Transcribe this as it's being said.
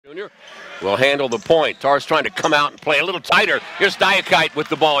Will handle the point. Tar's trying to come out and play a little tighter. Here's Diakite with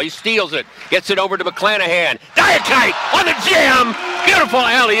the ball. He steals it. Gets it over to McClanahan. Diakite on the jam. Beautiful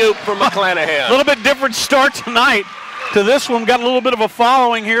alley-oop from McClanahan. A little bit different start tonight to this one. Got a little bit of a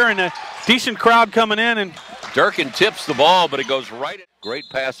following here and a decent crowd coming in. And Durkin tips the ball, but it goes right. Great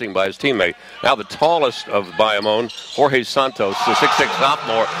passing by his teammate. Now the tallest of Bayamon, Jorge Santos, the 6'6"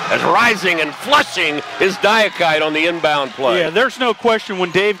 sophomore, is rising and flushing his Diakite on the inbound play. Yeah, there's no question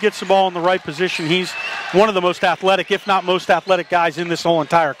when Dave gets the ball in the right position, he's one of the most athletic, if not most athletic guys in this whole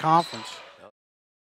entire conference.